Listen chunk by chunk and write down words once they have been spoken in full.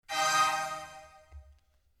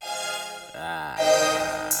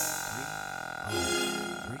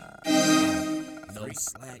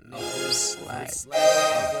slack, nigga. No slack,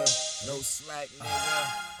 nigga. No slack,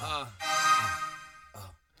 nigga.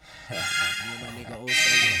 Me and my nigga also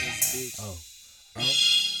with this bitch.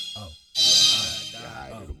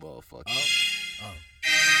 Yeah, the motherfucker.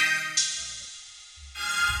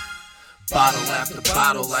 Bottle after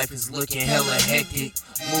bottle, life is looking hella hectic.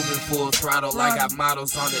 Moving full throttle, I got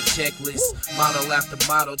models on the checklist. Model after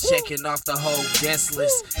model, checking off the whole guest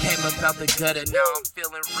list. Came up out the gutter, now I'm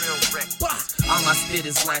feeling real reckless. All I spit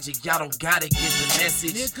is logic, y'all don't gotta get the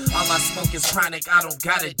message. All I smoke is chronic, I don't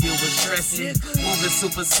gotta deal with stressing. Moving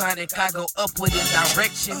supersonic, I go upward in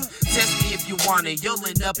direction. Test me if you want it, you'll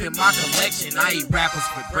end up in my collection. I eat rappers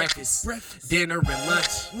for breakfast, dinner and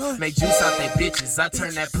lunch. Make juice out they bitches, I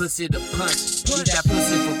turn that pussy to punch. Eat that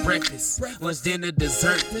pussy for breakfast, lunch, dinner,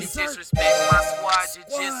 dessert. You disrespect my squad, you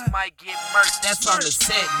just might get murked. That's on the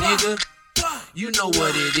set, nigga. You know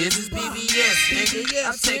what it is, it's BBS, nigga.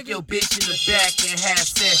 I take your bitch in the back and have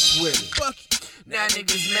sex with her. Now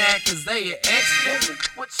niggas mad cause they an ex,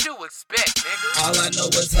 nigga. What you expect, nigga? All I know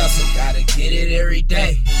is hustle, gotta get it every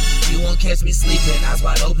day. You won't catch me sleeping, eyes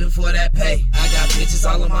wide open for that pay. I got bitches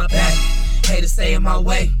all on my back, haters stay in my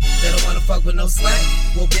way. They don't wanna fuck with no slack.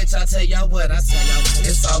 Well, bitch, I tell y'all what,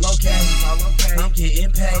 it's all okay. I'm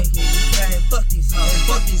getting paid. Fuck these hoes.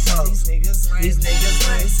 Fuck these hoes. These niggas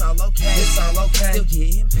lame. It's all okay. Still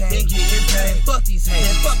getting paid. Fuck these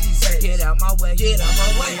haters. Get out my way.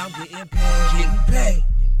 I'm getting paid. Getting paid.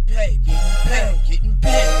 I'm getting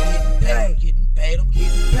paid.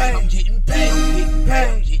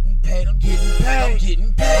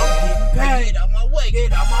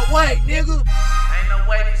 Get out my way, nigga. Ain't no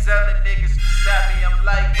way these other niggas can stop me. I'm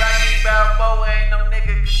like Rocky Balboa, ain't no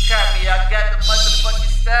nigga can cop me. I got the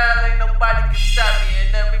motherfucking style, ain't nobody can stop me.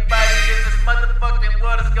 And everybody in this motherfucking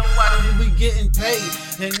world is gonna watch me. We getting paid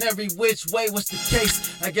in every which way, what's the case?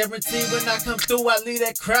 I guarantee when I come through, I leave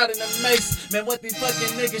that crowd in a maze. Man, what these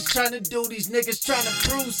fucking niggas trying to do? These niggas trying to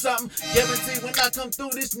prove something. Guarantee when I come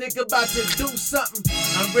through, this nigga about to do something.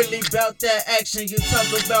 I'm really about that action you talk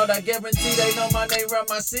about. I guarantee they know my name around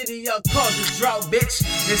my city. Y'all cause a drought, bitch.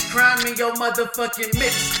 There's crime in your motherfucking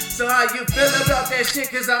mix. So how you feel about that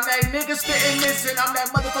shit? Cause I'm that nigga spitting this and I'm that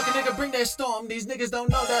motherfucking nigga bring that storm. These niggas don't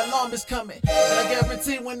know that alarm is coming. And I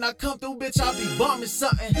guarantee when I come through, bitch, I'll be bombing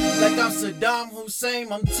something. Like I'm Saddam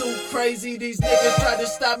Hussein, I'm too crazy. These niggas tried to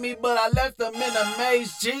stop me, but I left them in a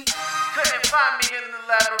maze, G. Couldn't find me in the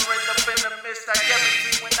labyrinth, up in the mist. I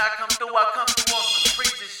guarantee when I come through on some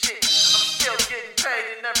preacher shit. I'm still getting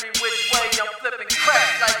paid in every which way. I'm flipping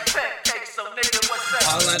crack like pancakes, so nigga, what's up?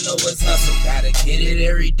 All I know is hustle, gotta get it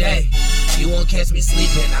every day. You won't catch me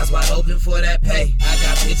sleeping, eyes wide open for that pay. I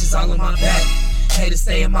got bitches all on my back, haters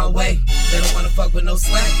stay in my way. They don't wanna fuck with no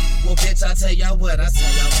slack. Well, bitch, I tell y'all what,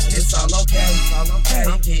 it's all okay.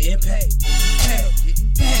 I'm getting paid.